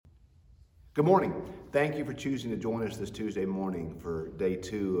Good morning. Thank you for choosing to join us this Tuesday morning for day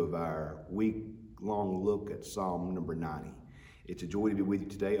 2 of our week-long look at Psalm number 90. It's a joy to be with you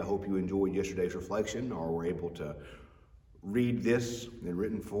today. I hope you enjoyed yesterday's reflection or were able to read this in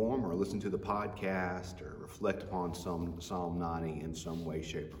written form or listen to the podcast or reflect upon Psalm 90 in some way,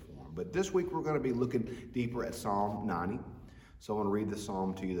 shape, or form. But this week we're going to be looking deeper at Psalm 90. So I want to read the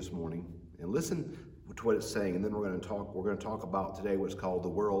psalm to you this morning and listen to what it's saying, and then we're going to talk about today what's called the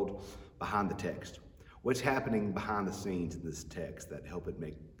world behind the text. What's happening behind the scenes in this text that help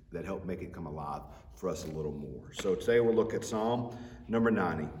make it come alive for us a little more. So today we'll look at Psalm number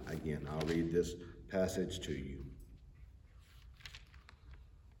 90. Again, I'll read this passage to you.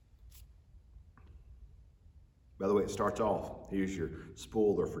 By the way, it starts off, here's your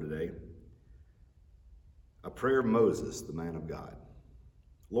spoiler for today. A prayer of Moses, the man of God.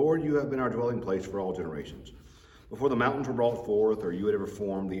 Lord, you have been our dwelling place for all generations. Before the mountains were brought forth, or you had ever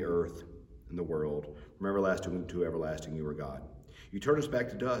formed the earth and the world, from everlasting to everlasting you are God. You turn us back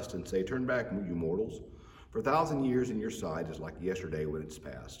to dust and say, turn back, you mortals. For 1,000 years in your sight is like yesterday when it's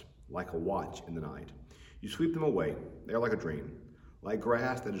past, like a watch in the night. You sweep them away. They are like a dream, like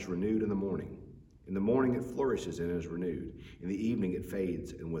grass that is renewed in the morning. In the morning it flourishes and is renewed. In the evening it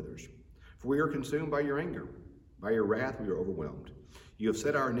fades and withers. For we are consumed by your anger. By your wrath we are overwhelmed. You have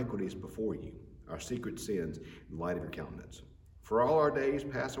set our iniquities before you, our secret sins in the light of your countenance. For all our days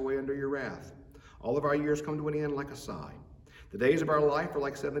pass away under your wrath. All of our years come to an end like a sigh. The days of our life are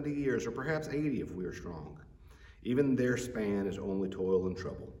like 70 years, or perhaps 80 if we are strong. Even their span is only toil and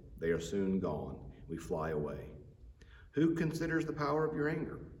trouble. They are soon gone. We fly away. Who considers the power of your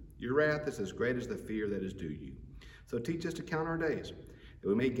anger? Your wrath is as great as the fear that is due you. So teach us to count our days, that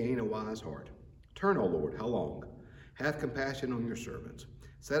we may gain a wise heart. Turn, O Lord, how long? Have compassion on your servants.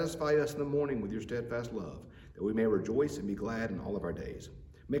 Satisfy us in the morning with your steadfast love, that we may rejoice and be glad in all of our days.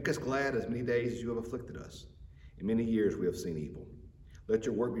 Make us glad as many days as you have afflicted us. In many years we have seen evil. Let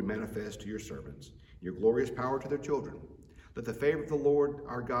your work be manifest to your servants, your glorious power to their children. Let the favor of the Lord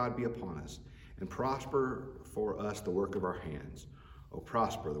our God be upon us, and prosper for us the work of our hands. O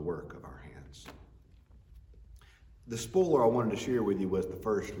prosper the work of our hands. The spoiler I wanted to share with you was the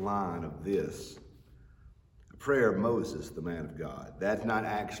first line of this. A prayer of Moses, the man of God. That's not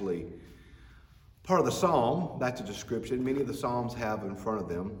actually part of the psalm. That's a description. Many of the psalms have in front of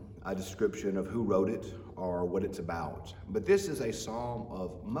them a description of who wrote it or what it's about. But this is a psalm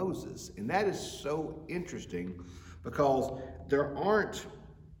of Moses. And that is so interesting because there aren't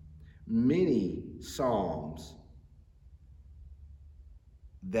many psalms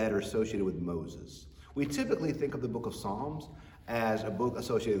that are associated with Moses. We typically think of the book of Psalms as a book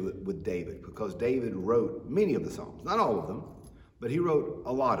associated with David because David wrote many of the Psalms, not all of them, but he wrote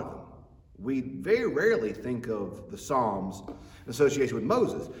a lot of them. We very rarely think of the Psalms in association with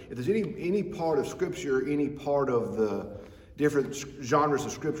Moses. If there's any part of Scripture, any part of the different genres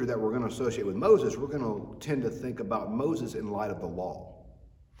of Scripture that we're going to associate with Moses, we're going to tend to think about Moses in light of the law.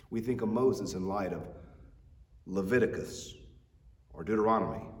 We think of Moses in light of Leviticus or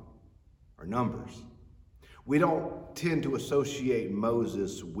Deuteronomy or Numbers. We don't tend to associate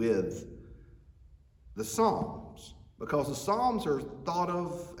Moses with the Psalms because the Psalms are thought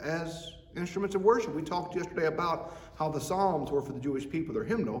of as instruments of worship. We talked yesterday about how the Psalms were for the Jewish people, they're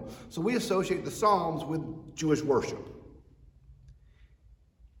hymnal. So we associate the Psalms with Jewish worship.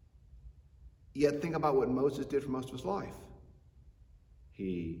 Yet think about what Moses did for most of his life.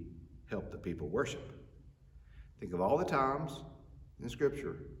 He helped the people worship. Think of all the times in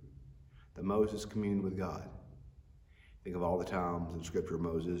Scripture that Moses communed with God. Think of all the times in Scripture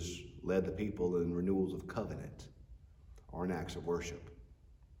Moses led the people in renewals of covenant or in acts of worship.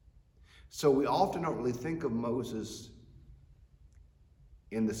 So we often don't really think of Moses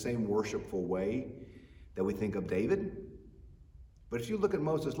in the same worshipful way that we think of David. But if you look at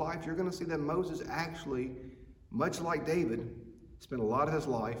Moses' life, you're going to see that Moses actually, much like David, spent a lot of his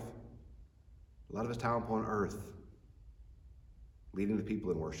life, a lot of his time upon earth, leading the people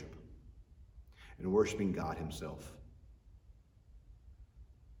in worship and worshiping God himself.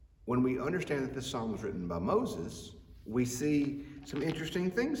 When we understand that this psalm was written by Moses, we see some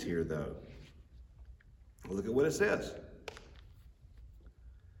interesting things here, though. Look at what it says.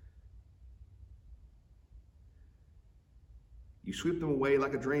 You sweep them away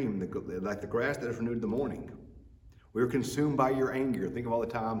like a dream, like the grass that is renewed in the morning. We were consumed by your anger. Think of all the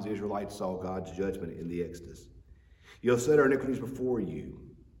times the Israelites saw God's judgment in the Exodus. You have set our iniquities before you,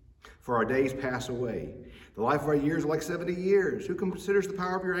 for our days pass away. The life of our years are like 70 years. Who considers the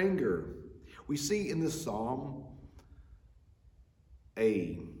power of your anger? We see in this psalm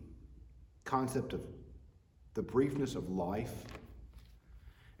a concept of the briefness of life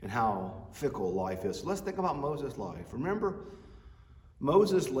and how fickle life is. So let's think about Moses' life. Remember,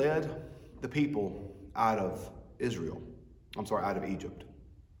 Moses led the people out of Egypt.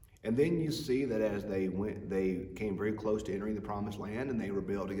 And then you see that as they came very close to entering the promised land, and they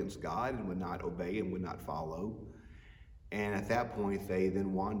rebelled against God and would not obey and would not follow. And at that point, they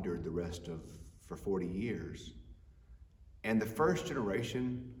then wandered for 40 years. And the first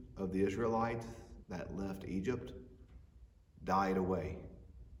generation of the Israelites that left Egypt died away.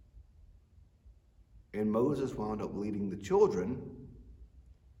 And Moses wound up leading the children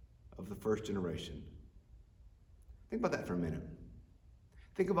of the first generation. Think about that for a minute.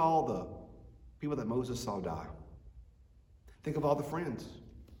 Think of all the people that Moses saw die. Think of all the friends,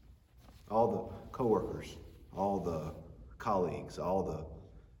 all the co-workers, all the colleagues, all the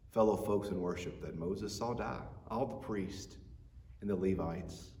fellow folks in worship that Moses saw die, all the priests and the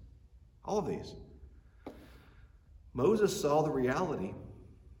Levites, all of these. Moses saw the reality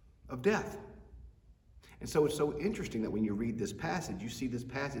of death. And so it's so interesting that when you read this passage, you see this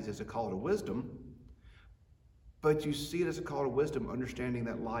passage as a call to wisdom, but you see it as a call to wisdom, understanding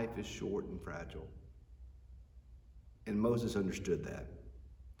that life is short and fragile. And Moses understood that.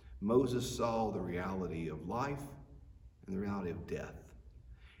 Moses saw the reality of life and the reality of death.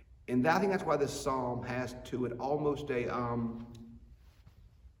 And I think that's why this psalm has to it almost a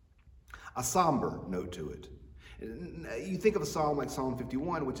somber note to it. You think of a psalm like Psalm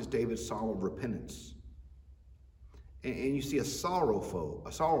 51, which is David's psalm of repentance. And you see a sorrowful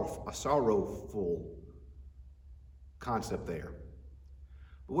concept there.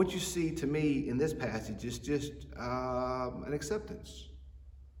 But what you see to me in this passage is just an acceptance.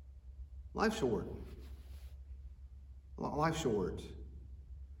 Life's short. Life's short.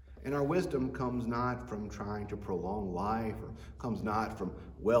 And our wisdom comes not from trying to prolong life, or comes not from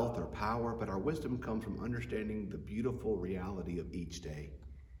wealth or power, but our wisdom comes from understanding the beautiful reality of each day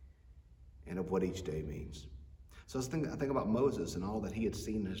and of what each day means. So I think about Moses and all that he had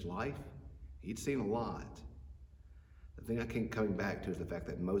seen in his life. He'd seen a lot. The thing I keep coming back to is the fact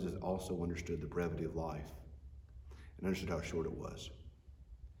that Moses also understood the brevity of life and understood how short it was.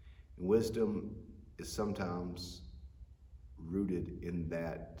 And wisdom is sometimes rooted in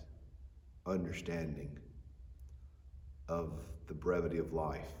that understanding of the brevity of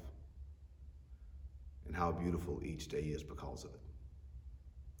life and how beautiful each day is because of it.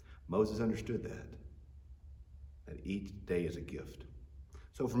 Moses understood that each day is a gift.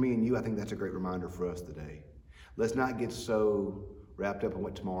 So for me and you, I think that's a great reminder for us today. Let's not get so wrapped up in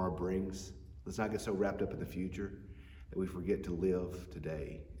what tomorrow brings. Let's not get so wrapped up in the future that we forget to live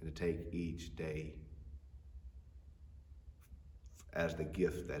today and to take each day as the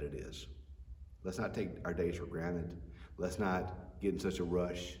gift that it is. Let's not take our days for granted. Let's not get in such a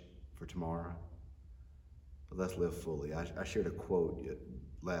rush for tomorrow. But let's live fully. I shared a quote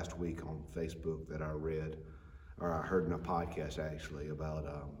last week on Facebook that I read, or I heard in a podcast actually, about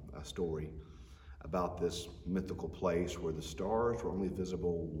a story about this mythical place where the stars were only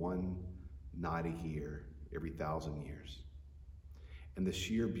visible one night a year, every 1,000 years. And the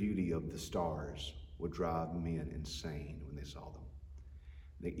sheer beauty of the stars would drive men insane when they saw them.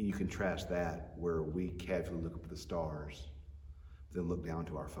 You contrast that where we casually look up at the stars, then look down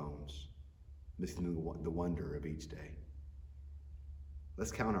to our phones, missing the wonder of each day.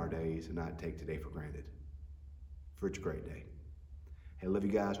 Let's count our days and not take today for granted, for it's a great day. Hey, love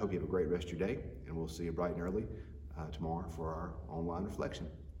you guys. Hope you have a great rest of your day, and we'll see you bright and early tomorrow for our online reflection.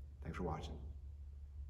 Thanks for watching.